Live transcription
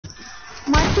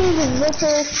think this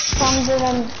is stronger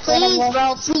than Please,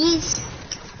 bro, please.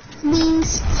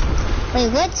 Please. Wait,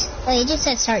 what? Wait, it just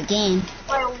said start game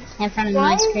in front of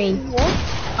my screen.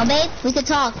 Oh, babe, we could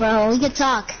talk, bro. We could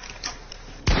talk.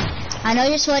 I know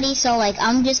you're sweaty, so, like,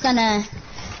 I'm just gonna...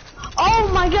 Oh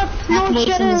my god, no, no,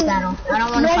 get in this battle. I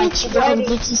don't want to fight you, bro.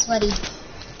 You're too sweaty.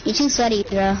 You're too sweaty,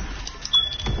 bro.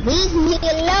 Leave me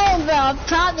alone, bro. I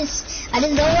promise. I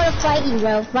just don't want to fight you,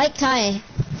 bro. Fight Ty.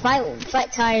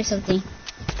 Fight Ty or something.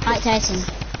 Fight Tyson.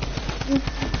 I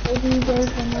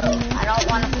don't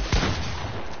want to.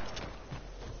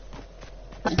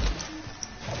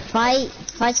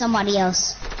 Fight somebody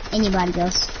else. Anybody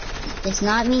else. It's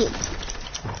not me.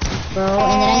 Bro,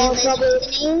 and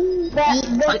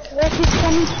then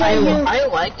I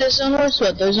like this Zonos,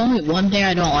 but there's only one thing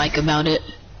I don't like about it.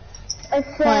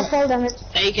 Hold on.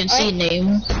 You can see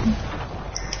names.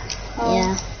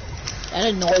 Yeah. That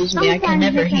annoys me. I can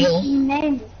never heal.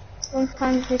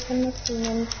 Sometimes you can see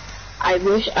names. I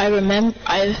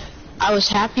was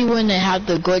happy when they had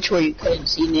the glitch where you couldn't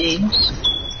see names.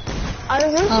 I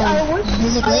wish.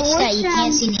 There's a glitch that you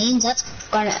can't see names.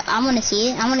 I'm gonna see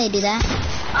it. I'm gonna do that.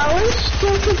 I wish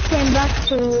Tilted came back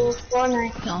to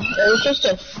Fortnite. No, it was just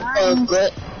a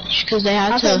glitch because they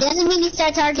had to. Okay, doesn't mean you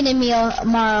start targeting me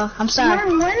tomorrow. I'm sorry.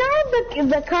 When are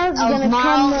the cars gonna tomorrow,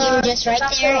 come? You were just right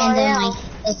there, and then like,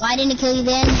 if I didn't kill you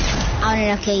then, I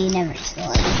wouldn't have killed you never. So,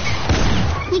 like,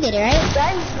 you did it, right?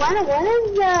 Guys, when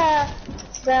is the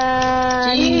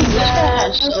Gee, this guy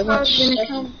has so much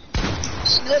stuff.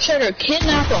 Go try to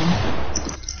kidnap him.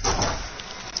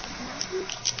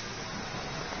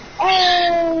 Oh!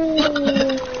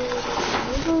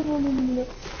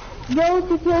 Go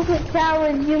to Tilted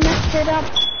Towers, you messed it up.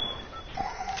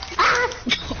 Ah!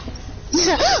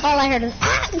 All I heard was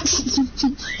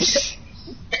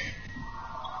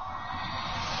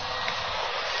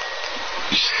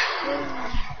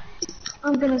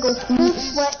I'm gonna go sleep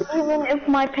sweat even if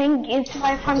my ping is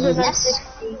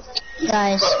 560.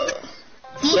 Guys,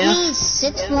 give me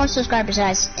 6 more subscribers,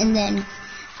 guys, and then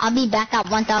I'll be back at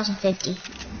 1,050.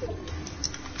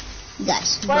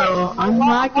 Guys. Bro, I'm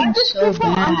lagging so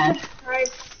bad.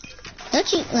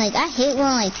 Don't you, like, I hate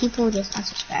when, like, people just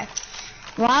unsubscribe.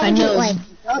 Why would you, like,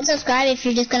 don't subscribe if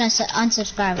you're just gonna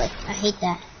unsubscribe? Like, I hate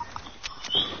that.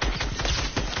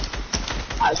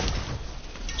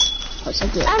 And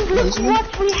look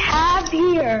what we have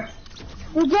here.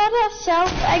 We got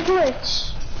ourselves a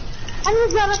glitch. And we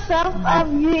got ourselves a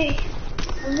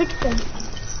victim.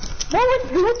 No, it's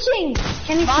glitching.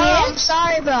 Can you see it? I'm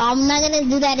sorry, bro. I'm not gonna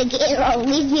do that again, bro.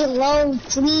 Leave me alone,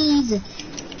 please.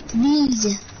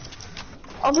 Please.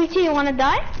 OBT, you wanna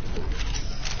die?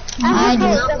 I do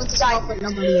not want to fight with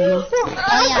nobody else.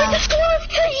 Oh, yeah.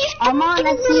 Armand,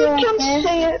 I see you right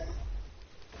there.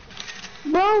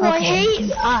 Bro,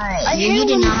 okay. Alright, you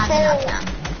do not have enough now.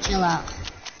 Chill out.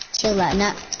 Chill out.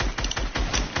 No.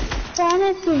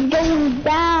 Planet is going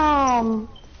down.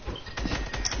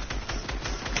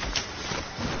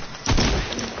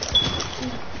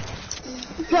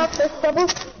 Drop this double.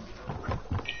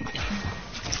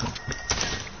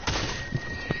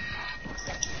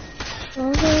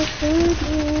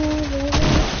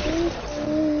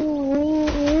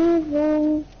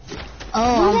 I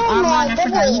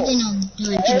forgot you didn't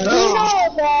do it.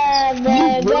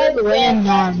 You would land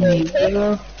on me,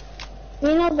 bro.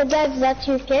 You know the guys that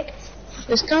you kicked?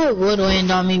 This guy would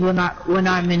land on me when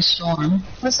I'm in storm.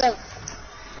 What's up,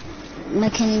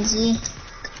 Mackenzie?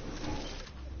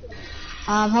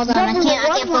 Hold on, I can't put this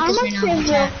right now in the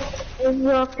chat. Is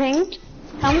your ping?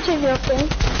 How much is your ping?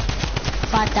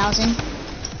 5,000. I'm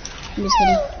just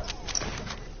kidding.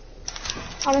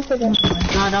 How much is it? Oh my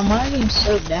god, I'm lagging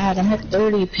so bad. I'm at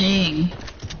 30 ping.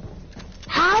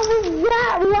 How is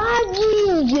that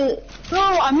lagging? Bro,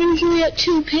 I'm usually at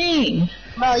 2 ping.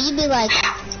 Bro, you'd be like,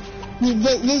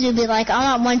 this would be like,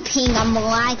 I'm at 1 ping, I'm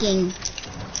lagging.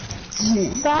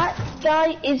 That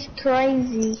guy is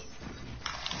crazy.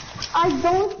 I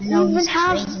don't even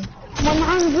have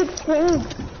 100 ping.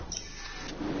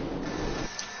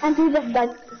 And he just died.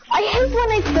 I hate when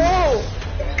I fall.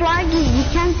 It's laggy. You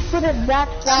can't put it that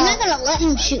fast. I'm not gonna let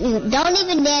him shoot you. Don't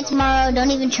even dance tomorrow.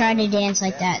 Don't even try to dance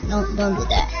like that. Don't do that. Don't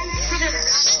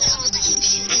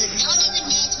even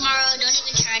dance tomorrow. Don't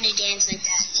even try to dance like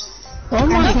that. Oh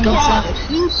my god.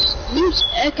 Whose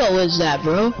echo is that,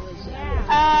 bro?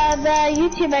 The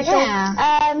YouTube echo.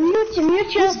 Yeah.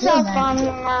 Mute yourself on,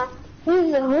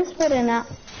 who's putting that?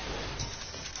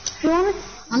 You wanna?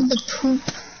 I'm the poop.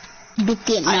 I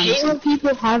hate when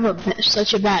people have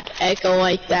such a bad echo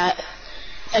like that.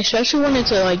 Especially when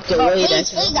it's a, like, delayed echo.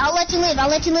 Please, I'll let you live. I'll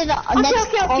let you live.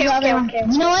 Okay.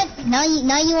 You know what? Now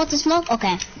you want to smoke?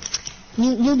 Okay.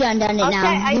 You done it now.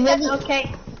 Okay, You really,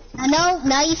 okay. I know,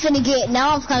 now you finna get,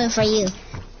 now I'm coming for you.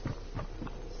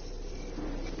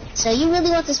 So you really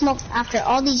want to smoke after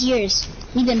all these years?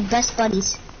 We've been best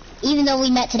buddies. Even though we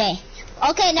met today.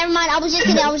 Okay, never mind, I was just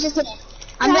kidding. Of course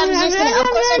I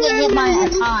didn't hit my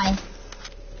tie.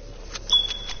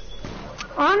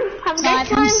 Have a Tie good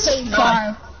from time. State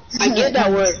Farm. I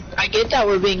get that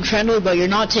we're being friendly, but you're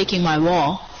not taking my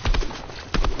wall.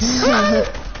 What's this?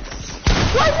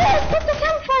 What's the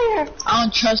campfire? I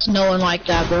don't trust no one like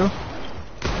that, bro.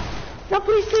 No,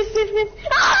 please. I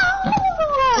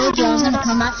told you I was gonna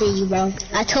come after you, bro.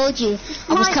 I told you.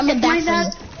 I was coming back for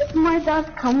you. If my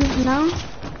dad comes now,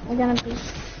 I'm gonna be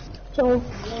so...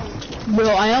 Bro,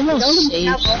 I almost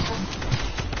saved.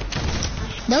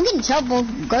 Don't get in trouble.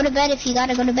 Go to bed if you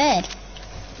gotta go to bed.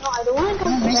 No, I don't want to go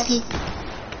Don't to risk bed. it.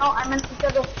 No, I meant to go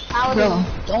to shower. Bro,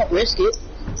 don't risk it.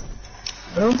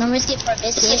 Don't risk it for a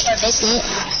biscuit.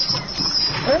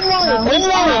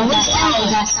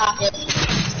 Stop it.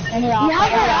 Turn it off. You have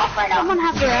Turn her it up? off right now. Someone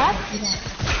have her up?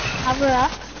 Have her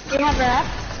up? Do you have her up?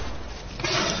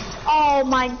 Oh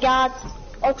my god.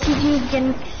 OTG is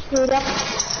getting screwed up.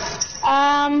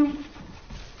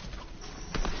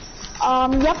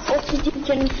 Yep, OTG is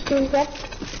getting screwed up.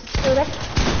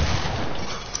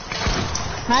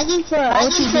 Tagging for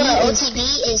OTB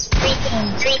is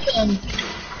freaking.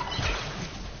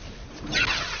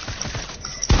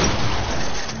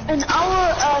 In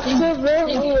our server,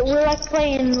 we're like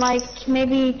playing like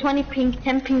maybe 20 ping,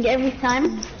 10 ping every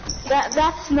time.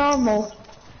 That's normal.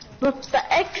 But the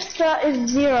extra is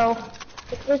 0.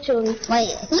 It's literally.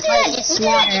 Wait, who did I just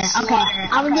slaughter? Okay,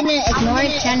 I was gonna ignore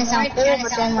it, trying to sound cool,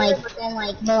 but then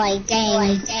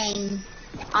dang.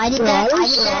 I did that.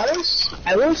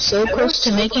 I was so close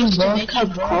to making World Cup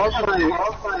qualifier.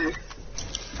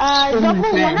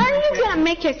 Double, when are you gonna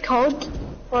make a code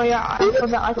for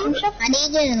the item shop?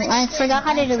 I forgot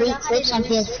how to delete clips on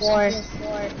PS4.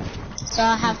 So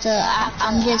I'll have to,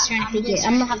 I'm just trying to figure it.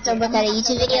 I'm gonna have to look at a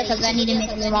YouTube video because I need to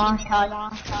make a montage.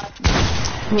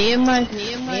 Me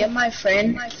and my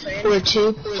friend were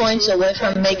 2 points away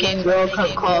from making World Cup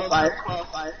qualifier.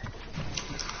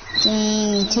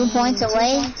 2 points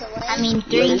away? I mean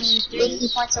 3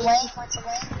 points away?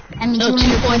 I mean No,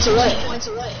 2 points away.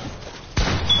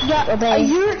 Yeah,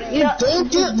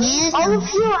 all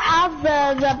of you have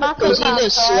the battle Was he the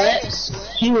pass, right?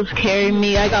 sweat? He was carrying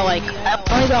me. I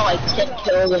only got like 10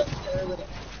 kills.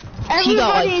 He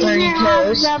got like Everybody 30 here has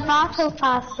kills. the battle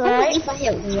pass, right? If I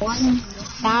hit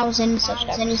 1,000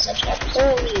 subscribers.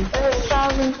 Holy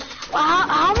 1,000. Well,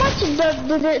 how much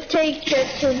did it take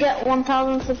to get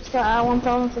 1,000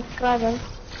 subscribers?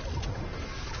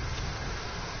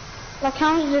 Like,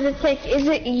 how much did it take? Is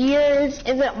it years?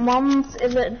 Is it months?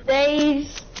 Is it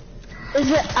days? Is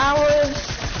it hours?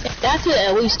 That could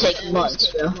at least take months,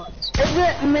 bro. Is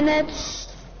it minutes?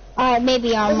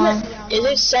 Maybe a month. Is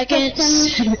it seconds?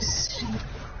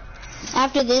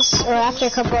 After this, or after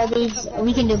a couple of these,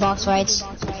 we can do boss fights.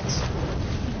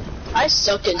 I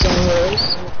suck at zone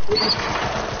wars.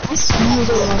 I smooth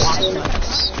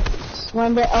almost.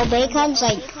 When the obey comes,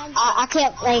 like, I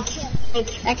can't,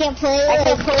 I can't play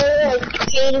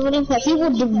creatively, but he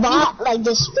will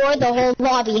destroy the whole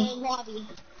lobby.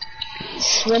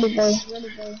 Really big.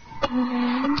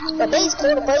 But he's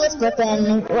cool to play with, but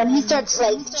then when he starts,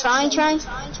 trying,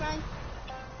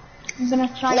 I'm gonna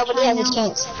try. nobody has a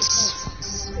chance.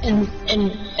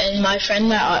 And my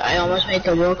friend that I almost made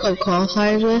the World Cup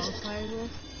qualifiers with,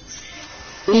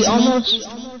 we almost,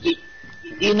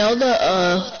 you know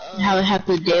how they have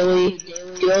the daily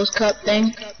Duos Cup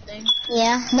thing?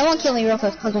 Yeah, no one killed me real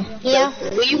quick. Okay. Yeah.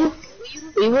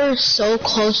 We were so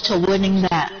close to winning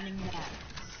that.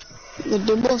 The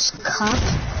Duos Cup?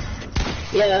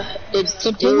 Yeah, The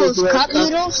Duos Cup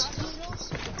noodles?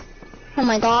 Oh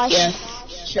my gosh. Yeah,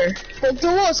 sure. The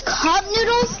Duos Cup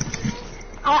noodles?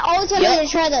 I always wanted to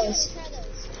try those.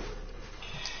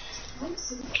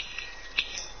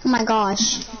 Oh my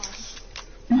gosh.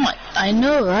 I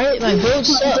know, right? My build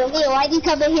sucks. Why do you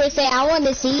come in here and say, I want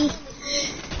to see?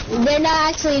 They're not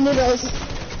actually noodles.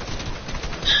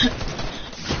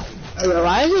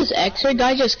 Why is this Xer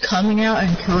guy just coming out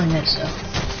and killing himself?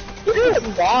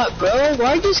 What, bro?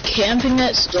 Why are you just camping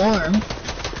that storm?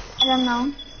 I don't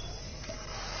know.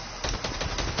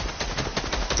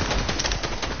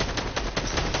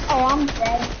 Oh, I'm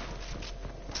dead.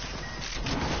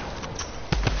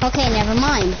 Okay, never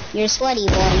mind. You're sweaty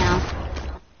boy now.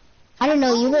 I don't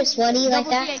know, you were sweaty like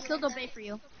that? I killed Obey for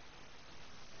you.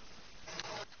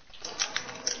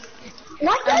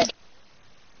 What?